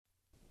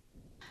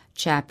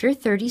Chapter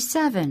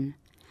 37.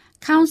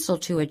 Counsel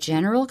to a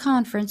General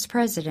Conference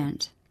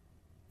President.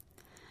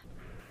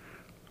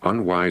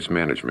 Unwise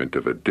management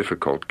of a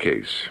difficult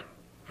case.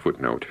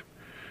 Footnote.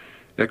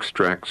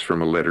 Extracts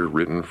from a letter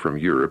written from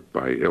Europe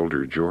by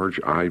Elder George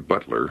I.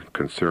 Butler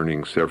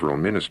concerning several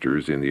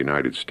ministers in the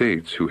United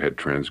States who had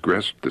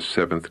transgressed the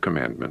seventh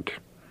commandment.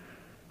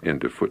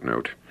 End of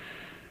footnote.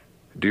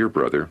 Dear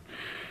brother,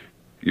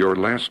 your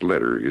last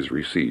letter is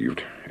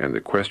received, and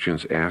the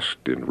questions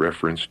asked in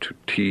reference to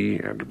T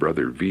and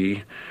Brother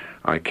V,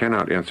 I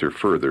cannot answer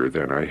further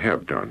than I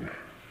have done.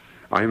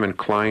 I am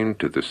inclined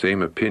to the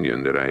same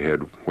opinion that I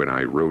had when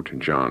I wrote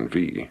John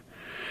V.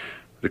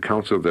 The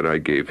counsel that I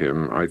gave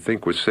him I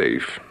think was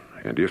safe,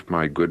 and if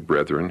my good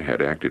brethren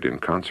had acted in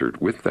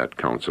concert with that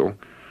counsel,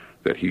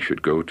 that he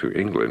should go to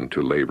England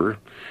to labor,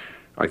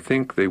 I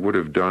think they would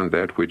have done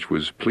that which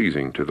was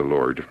pleasing to the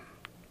Lord.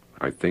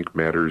 I think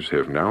matters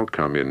have now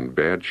come in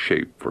bad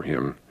shape for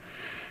him.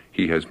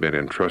 He has been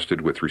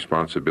entrusted with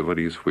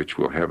responsibilities which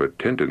will have a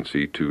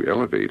tendency to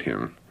elevate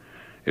him,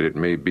 and it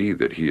may be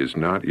that he is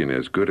not in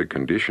as good a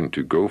condition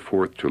to go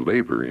forth to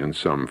labor in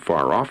some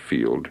far-off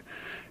field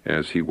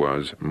as he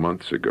was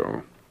months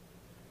ago.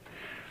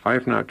 I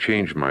have not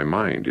changed my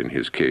mind in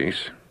his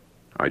case.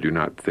 I do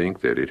not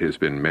think that it has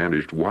been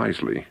managed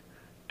wisely,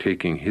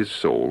 taking his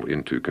soul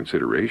into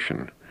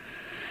consideration.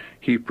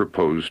 He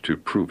proposed to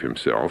prove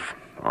himself,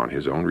 on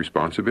his own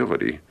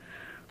responsibility,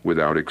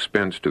 without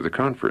expense to the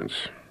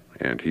conference,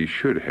 and he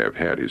should have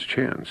had his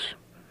chance.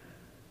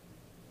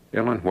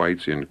 Ellen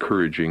White's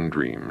encouraging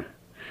dream.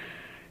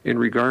 In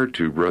regard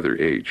to Brother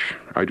H.,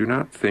 I do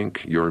not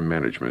think your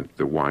management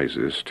the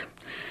wisest.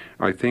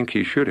 I think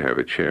he should have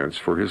a chance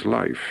for his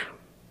life.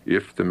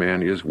 If the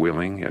man is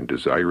willing and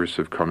desirous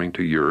of coming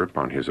to Europe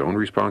on his own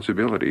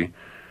responsibility,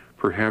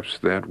 perhaps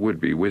that would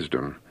be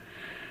wisdom.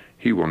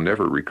 He will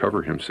never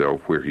recover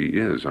himself where he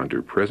is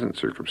under present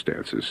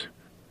circumstances.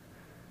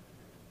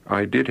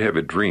 I did have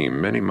a dream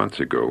many months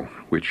ago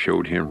which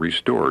showed him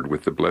restored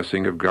with the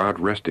blessing of God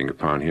resting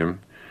upon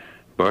him,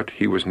 but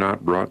he was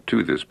not brought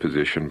to this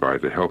position by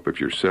the help of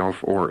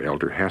yourself or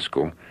Elder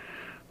Haskell,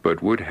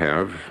 but would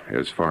have,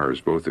 as far as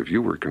both of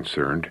you were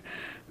concerned,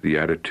 the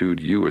attitude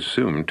you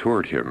assumed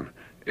toward him,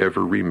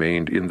 ever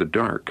remained in the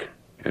dark,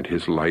 and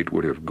his light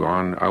would have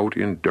gone out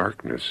in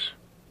darkness.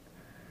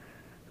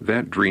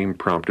 That dream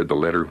prompted the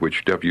letter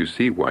which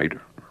W.C. White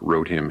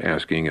wrote him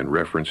asking in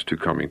reference to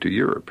coming to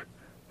Europe,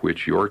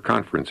 which your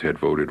conference had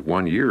voted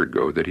 1 year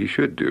ago that he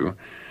should do,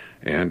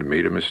 and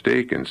made a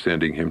mistake in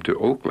sending him to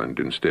Oakland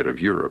instead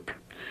of Europe.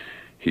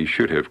 He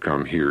should have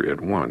come here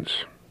at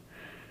once.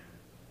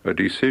 A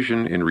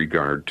decision in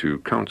regard to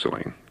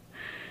counseling.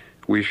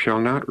 We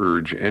shall not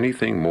urge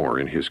anything more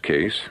in his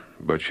case,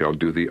 but shall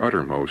do the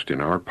uttermost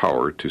in our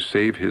power to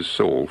save his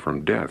soul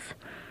from death,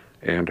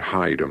 and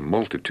hide a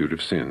multitude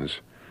of sins.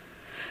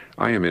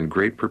 I am in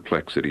great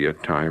perplexity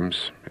at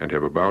times, and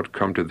have about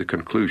come to the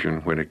conclusion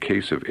when a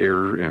case of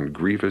error and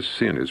grievous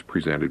sin is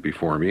presented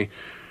before me,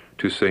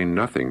 to say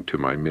nothing to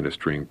my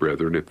ministering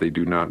brethren if they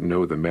do not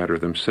know the matter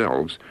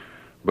themselves,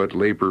 but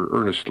labor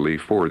earnestly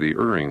for the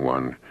erring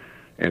one,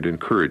 and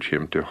encourage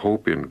him to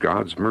hope in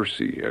God's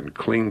mercy and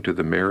cling to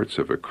the merits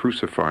of a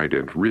crucified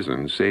and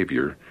risen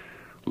Savior,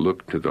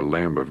 look to the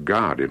Lamb of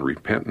God in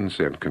repentance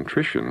and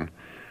contrition,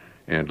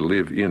 and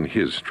live in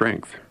his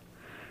strength.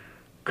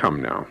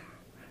 Come now,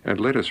 and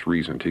let us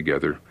reason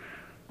together.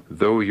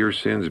 Though your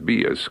sins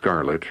be as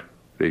scarlet,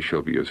 they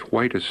shall be as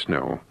white as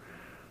snow.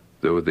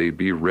 Though they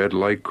be red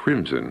like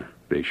crimson,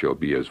 they shall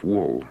be as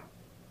wool.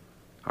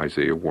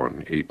 Isaiah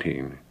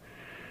 1:18.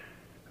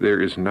 There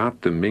is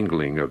not the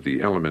mingling of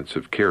the elements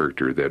of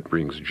character that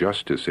brings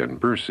justice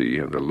and mercy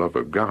and the love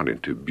of God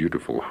into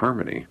beautiful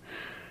harmony.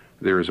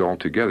 There is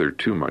altogether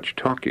too much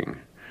talking,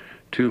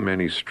 too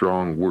many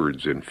strong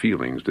words and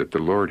feelings that the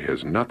Lord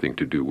has nothing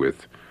to do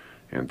with,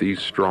 and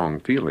these strong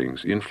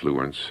feelings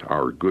influence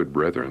our good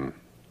brethren.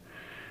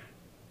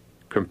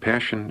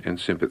 Compassion and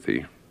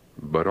sympathy,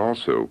 but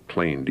also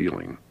plain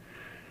dealing.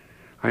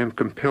 I am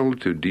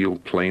compelled to deal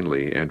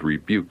plainly and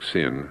rebuke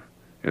sin,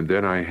 and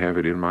then I have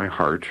it in my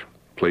heart,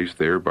 placed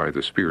there by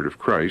the Spirit of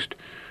Christ,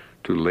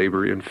 to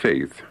labor in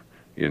faith,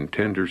 in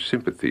tender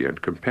sympathy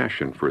and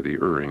compassion for the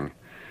erring.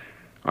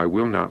 I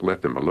will not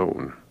let them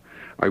alone.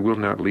 I will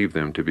not leave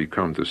them to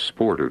become the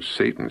sport of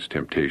Satan's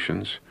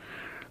temptations.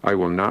 I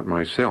will not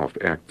myself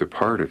act the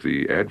part of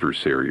the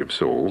adversary of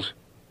souls,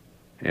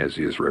 as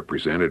is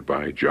represented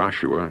by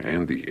Joshua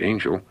and the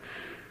angel.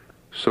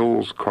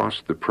 Souls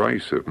cost the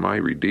price of my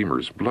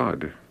Redeemer's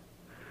blood.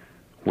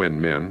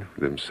 When men,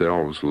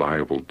 themselves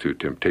liable to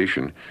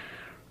temptation,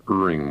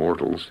 erring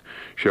mortals,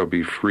 shall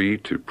be free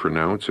to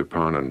pronounce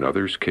upon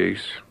another's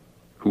case,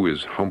 who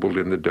is humbled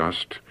in the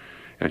dust,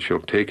 and shall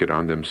take it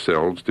on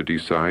themselves to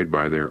decide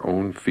by their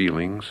own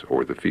feelings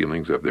or the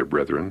feelings of their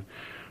brethren,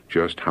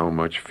 just how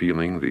much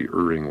feeling the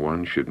erring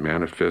one should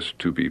manifest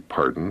to be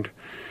pardoned,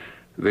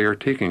 they are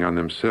taking on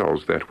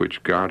themselves that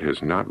which God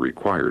has not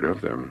required of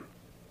them.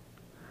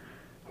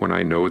 When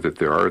I know that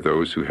there are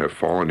those who have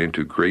fallen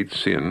into great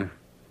sin,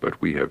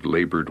 but we have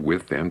labored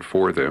with and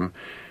for them,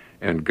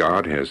 and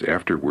God has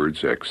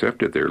afterwards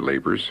accepted their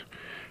labors,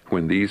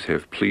 when these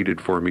have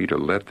pleaded for me to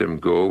let them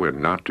go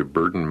and not to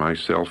burden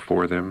myself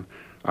for them,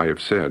 I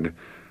have said,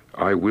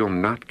 I will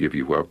not give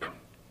you up.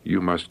 You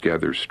must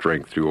gather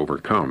strength to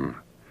overcome.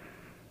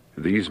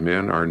 These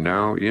men are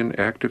now in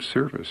active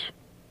service.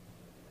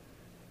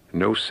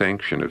 No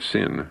sanction of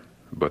sin,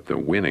 but the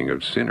winning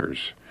of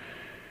sinners.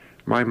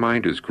 My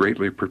mind is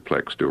greatly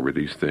perplexed over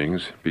these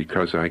things,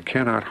 because I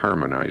cannot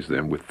harmonize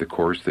them with the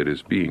course that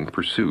is being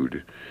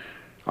pursued.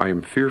 I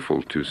am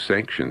fearful to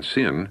sanction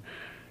sin,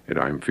 and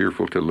I am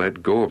fearful to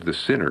let go of the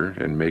sinner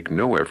and make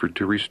no effort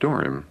to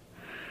restore him.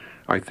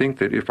 I think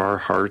that if our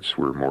hearts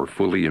were more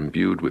fully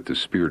imbued with the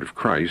Spirit of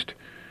Christ,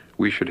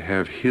 we should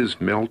have His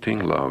melting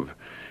love,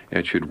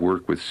 and should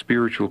work with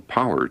spiritual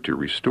power to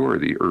restore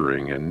the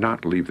erring and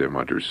not leave them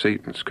under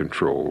Satan's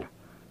control.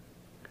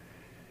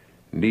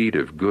 Need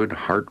of good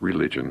heart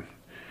religion.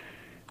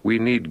 We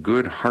need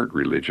good heart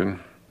religion,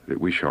 that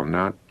we shall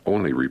not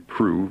only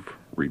reprove,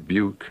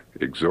 rebuke,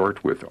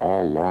 exhort with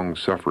all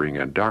long-suffering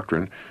and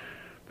doctrine,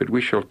 but we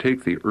shall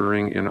take the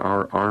erring in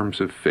our arms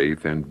of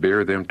faith and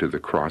bear them to the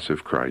cross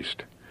of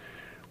Christ.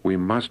 We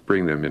must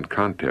bring them in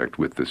contact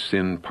with the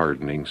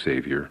sin-pardoning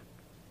Savior.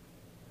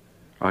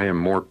 I am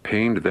more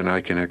pained than I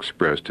can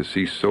express to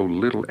see so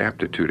little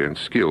aptitude and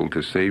skill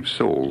to save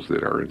souls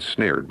that are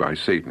ensnared by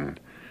Satan.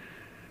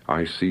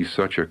 I see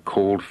such a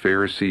cold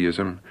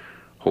Phariseeism,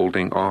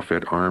 holding off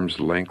at arm's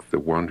length the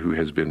one who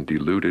has been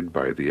deluded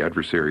by the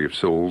adversary of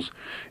souls,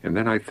 and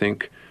then I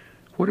think,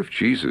 what if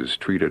Jesus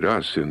treated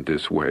us in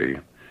this way?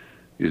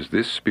 Is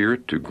this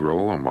spirit to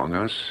grow among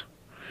us?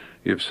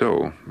 If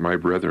so, my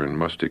brethren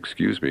must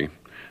excuse me.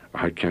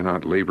 I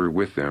cannot labor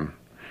with them.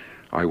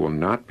 I will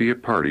not be a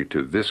party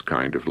to this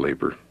kind of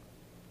labor.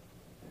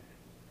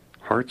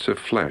 Hearts of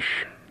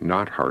flesh,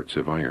 not hearts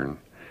of iron.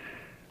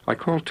 I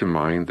call to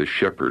mind the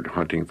shepherd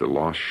hunting the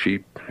lost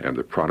sheep and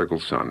the prodigal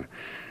son.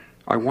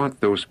 I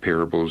want those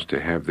parables to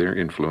have their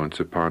influence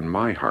upon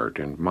my heart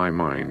and my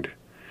mind.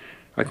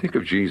 I think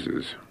of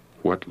Jesus,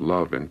 what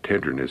love and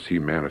tenderness he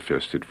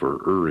manifested for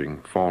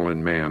erring,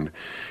 fallen man,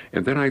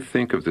 and then I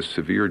think of the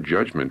severe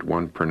judgment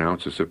one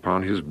pronounces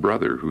upon his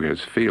brother who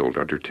has failed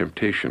under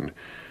temptation,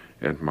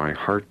 and my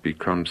heart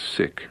becomes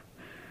sick.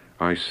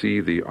 I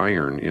see the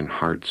iron in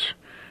hearts,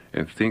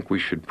 and think we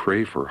should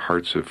pray for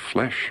hearts of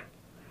flesh.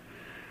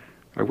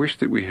 I wish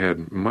that we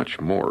had much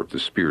more of the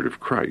Spirit of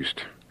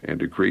Christ,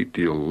 and a great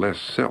deal less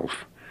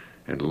self,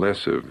 and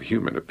less of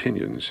human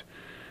opinions.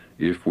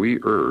 If we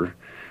err,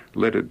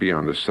 let it be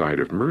on the side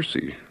of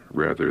mercy,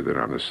 rather than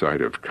on the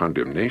side of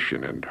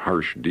condemnation and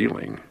harsh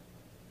dealing.